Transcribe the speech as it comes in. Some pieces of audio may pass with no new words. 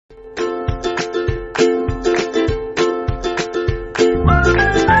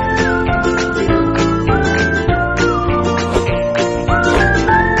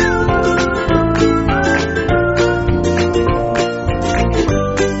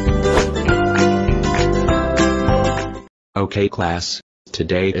Okay class,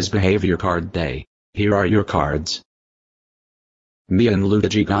 today is behavior card day. Here are your cards. Me and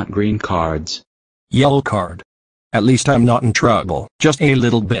Luigi got green cards. Yellow card. At least I'm not in trouble, just a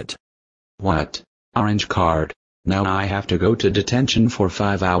little bit. What? Orange card. Now I have to go to detention for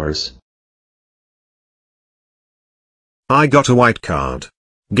 5 hours. I got a white card.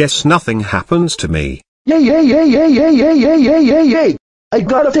 Guess nothing happens to me. Yay yay yay yay yay yay yay yay yay yay! I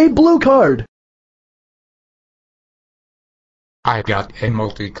got a blue card! I got a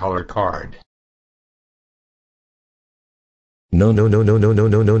multicolored card. No no no no no no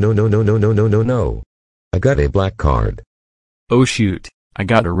no no no no no no no no no no. I got a black card. Oh shoot, I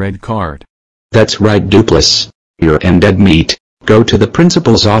got a red card. That's right Dupless. You're in dead meat. Go to the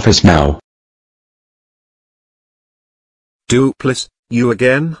principal's office now. Dupless, you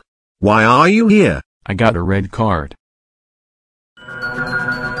again? Why are you here? I got a red card.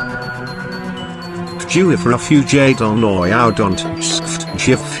 Du if refugiate noi don't sft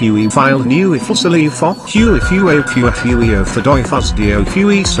gif fui file new if silly fo hu if you a few for doi fuzz dio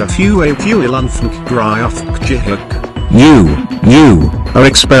fui so few a few lanfunk dry off jihuk. You are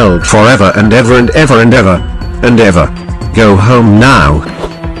expelled forever and ever and ever and ever and ever. Go home now.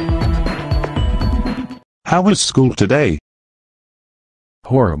 How was school today?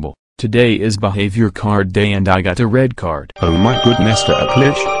 Horrible. Today is behavior card day and I got a red card. Oh my goodness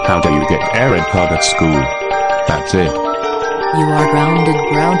Dupless, how do you get a red card at school? That's it. You are grounded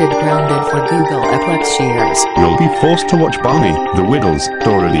for Google Eplex years. You'll be forced to watch Barney, The Wiggles,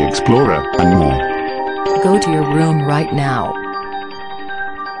 Dora the Explorer, and more. Go to your room right now.